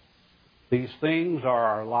these things are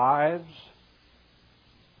our lives,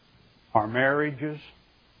 our marriages,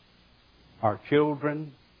 our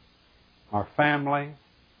children, our family,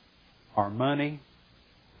 our money,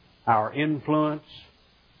 our influence,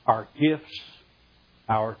 our gifts,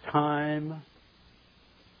 our time,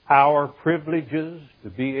 our privileges to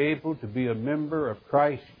be able to be a member of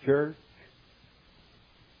Christ's church.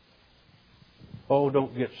 Oh,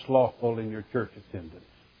 don't get slothful in your church attendance.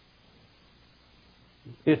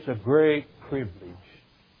 It's a great privilege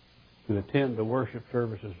to attend the worship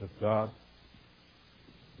services of God.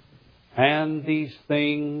 And these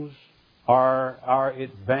things are our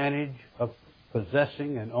advantage of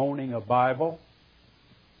possessing and owning a Bible.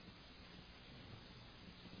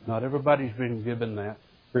 Not everybody's been given that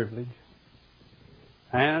privilege.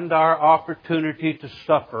 And our opportunity to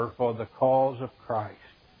suffer for the cause of Christ.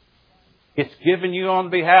 It's given you on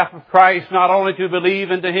behalf of Christ not only to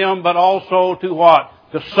believe into Him, but also to what?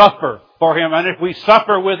 To suffer for Him. And if we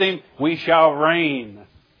suffer with Him, we shall reign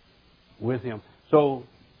with Him. So,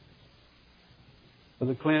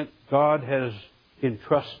 Brother Clint, God has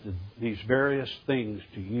entrusted these various things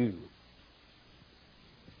to you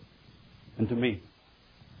and to me.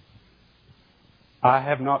 I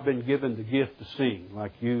have not been given the gift to sing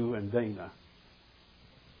like you and Dana.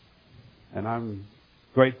 And I'm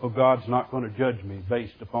grateful God's not going to judge me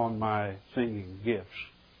based upon my singing gifts.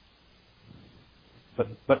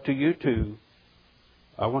 But to you too,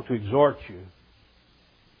 I want to exhort you.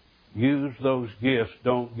 Use those gifts.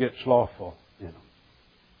 Don't get slothful in them.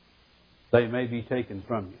 They may be taken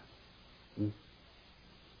from you.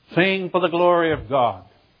 Sing for the glory of God.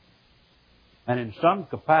 And in some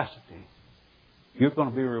capacity, you're going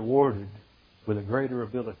to be rewarded with a greater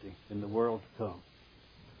ability in the world to come.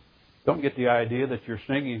 Don't get the idea that your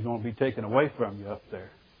singing is going to be taken away from you up there.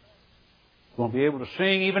 You're going to be able to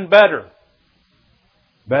sing even better.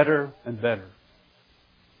 Better and better.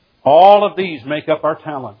 All of these make up our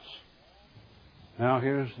talents. Now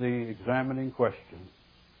here's the examining question.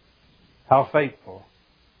 How faithful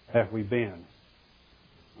have we been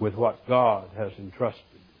with what God has entrusted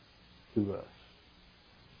to us?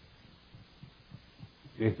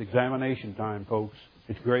 It's examination time, folks.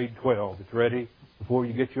 It's grade 12. It's ready before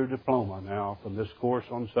you get your diploma now from this course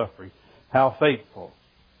on suffering. How faithful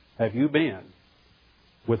have you been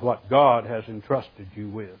with what God has entrusted you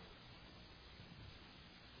with?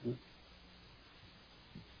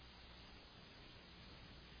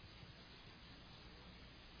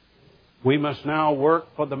 We must now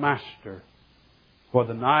work for the Master, for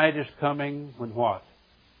the night is coming when what?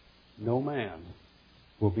 No man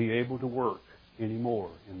will be able to work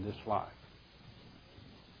anymore in this life.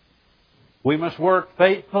 We must work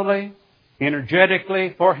faithfully,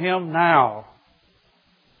 energetically for Him now.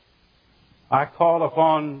 I call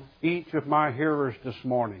upon each of my hearers this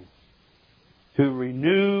morning to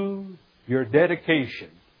renew your dedication,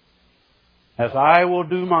 as I will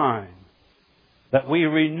do mine, that we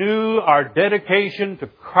renew our dedication to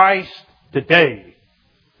Christ today,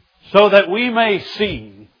 so that we may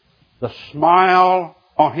see the smile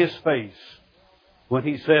on His face when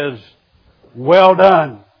He says, "Well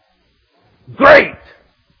done, great,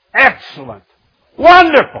 excellent,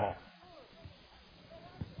 wonderful,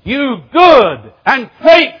 you good and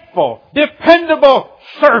faithful, dependable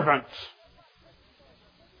servants.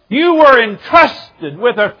 You were entrusted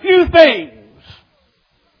with a few things.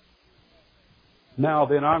 Now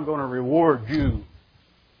then, I'm going to reward you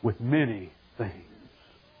with many things."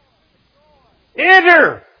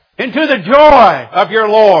 Enter into the joy of your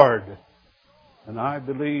Lord. And I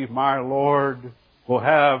believe my Lord will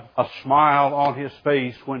have a smile on His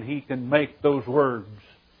face when He can make those words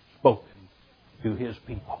spoken to His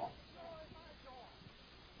people.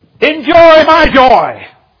 Enjoy my joy.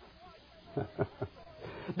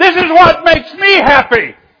 This is what makes me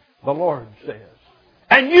happy, the Lord says.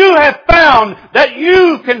 And you have found that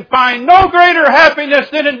you can find no greater happiness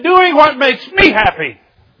than in doing what makes me happy.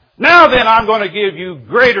 Now then, I'm going to give you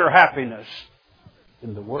greater happiness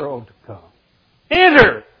in the world to come.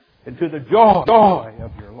 Enter into the joy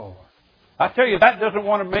of your Lord. I tell you, that doesn't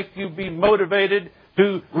want to make you be motivated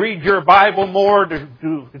to read your Bible more,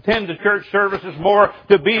 to attend the church services more,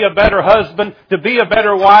 to be a better husband, to be a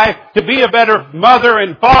better wife, to be a better mother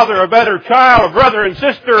and father, a better child, a brother and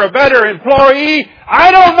sister, a better employee.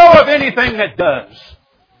 I don't know of anything that does.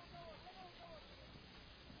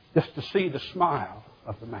 Just to see the smile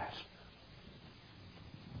of the Master.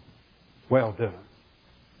 Well done.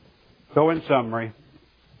 So in summary,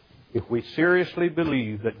 if we seriously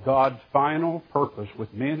believe that God's final purpose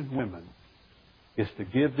with men and women is to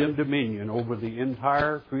give them dominion over the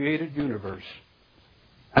entire created universe,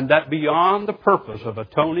 and that beyond the purpose of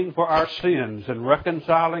atoning for our sins and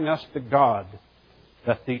reconciling us to God,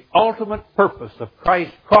 that the ultimate purpose of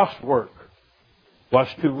Christ's cross work was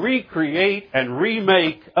to recreate and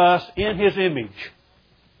remake us in His image.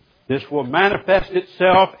 This will manifest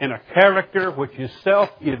itself in a character which is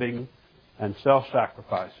self-giving and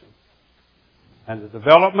self-sacrificing. And the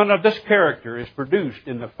development of this character is produced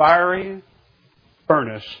in the fiery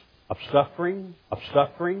furnace of suffering,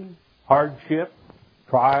 hardship,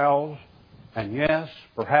 trials, and yes,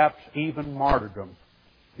 perhaps even martyrdom,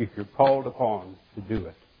 if you're called upon to do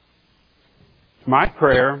it. It's my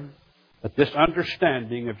prayer that this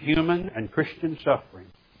understanding of human and Christian suffering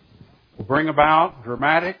will bring about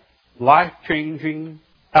dramatic, life-changing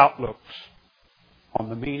outlooks on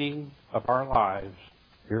the meaning of our lives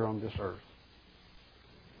here on this earth.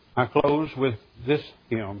 I close with this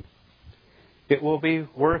hymn. It will be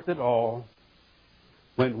worth it all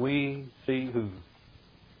when we see who?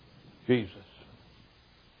 Jesus.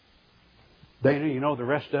 Dana, you know the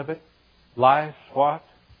rest of it? Life's what?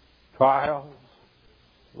 Trials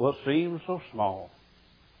will seem so small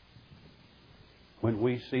when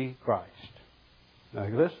we see Christ. Now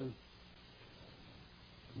listen.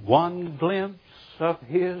 One glimpse of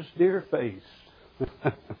His dear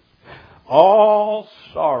face, all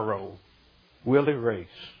sorrow will erase.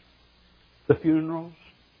 The funerals,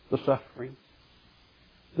 the suffering,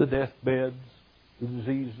 the deathbeds, the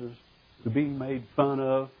diseases, the being made fun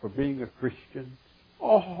of for being a Christian,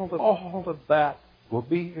 all of that will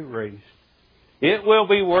be erased. It will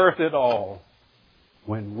be worth it all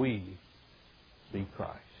when we see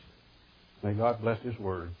Christ. May God bless His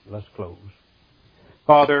Word. Let's close.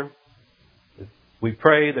 Father, we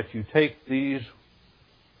pray that You take these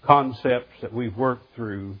concepts that we've worked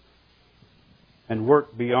through and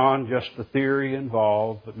work beyond just the theory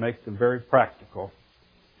involved, but make them very practical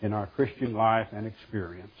in our Christian life and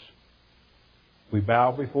experience. We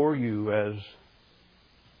bow before You as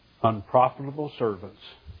unprofitable servants,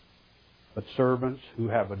 but servants who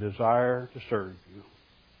have a desire to serve You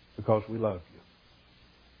because we love You.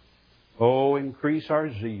 Oh, increase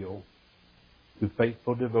our zeal to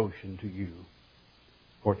faithful devotion to You.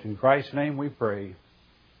 For it's in Christ's name we pray.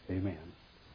 Amen.